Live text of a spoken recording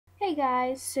Hey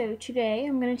guys, so today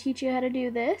I'm going to teach you how to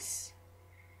do this.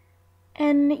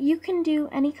 And you can do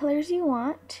any colors you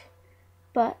want,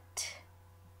 but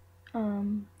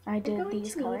I did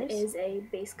these colors. What is a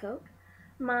base coat.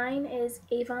 Mine is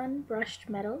Avon Brushed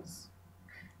Metals.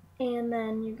 And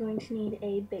then you're going to need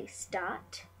a base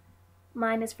dot.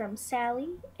 Mine is from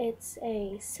Sally. It's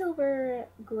a silver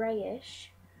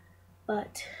grayish,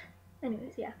 but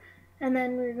anyways, yeah. And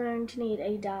then we're going to need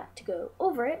a dot to go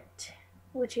over it,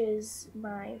 which is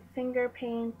my finger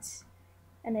paint,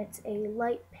 and it's a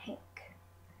light pink.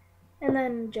 And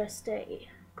then just a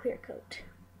clear coat.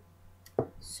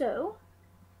 So,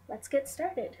 let's get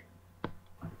started.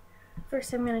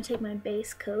 First I'm going to take my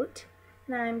base coat,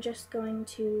 and I'm just going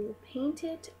to paint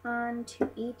it onto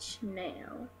each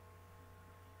nail.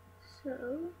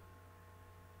 So,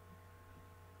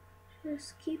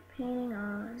 just keep painting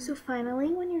on. So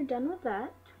finally, when you're done with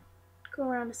that, go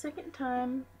around a second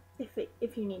time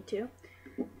if you need to,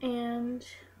 and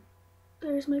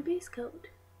there's my base coat.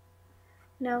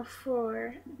 Now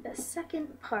for the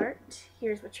second part,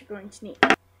 here's what you're going to need.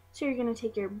 So you're going to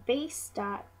take your base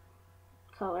dot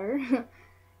color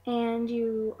and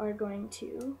you are going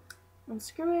to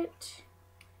unscrew it,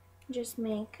 just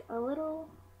make a little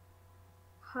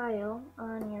pile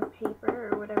on your paper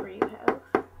or whatever you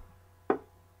have.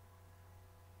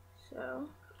 So,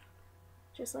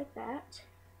 just like that.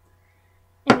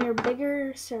 And your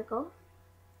bigger circle,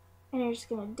 and you're just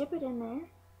going to dip it in there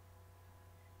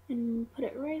and put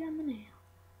it right on the nail.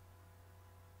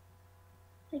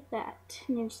 Like that.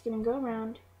 And you're just going to go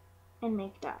around and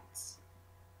make dots.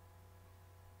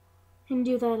 And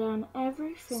do that on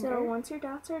every finger. So once your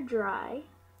dots are dry,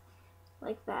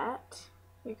 like that,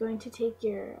 you're going to take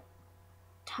your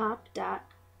top dot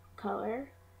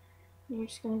color, and you're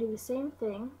just going to do the same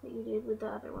thing that you did with the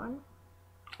other one.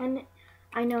 And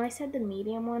I know I said the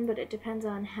medium one, but it depends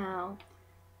on how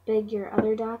big your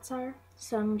other dots are.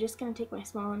 So I'm just going to take my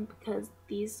small one because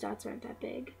these dots aren't that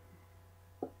big.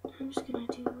 I'm just going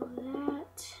to do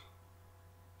that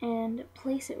and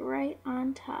place it right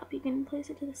on top. You can place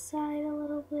it to the side a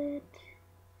little bit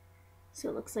so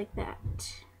it looks like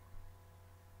that.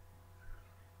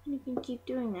 And you can keep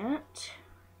doing that.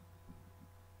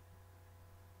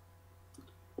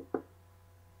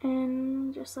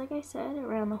 And just like I said,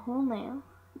 around the whole nail.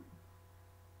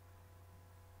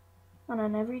 And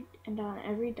on every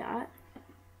dot.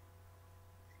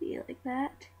 See, like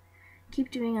that.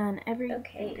 Keep doing on every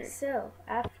finger. So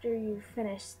after you've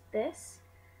finished this,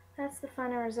 that's the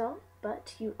final result,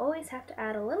 but you always have to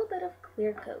add a little bit of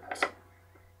clear coat.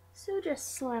 So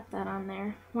just slap that on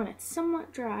there when it's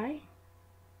somewhat dry.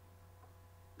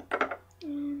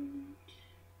 And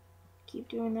keep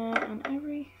doing that on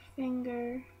every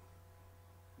finger.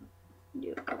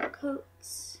 Do a couple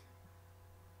coats.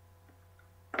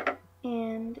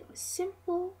 And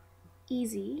simple,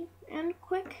 easy, and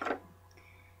quick.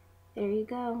 There you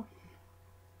go.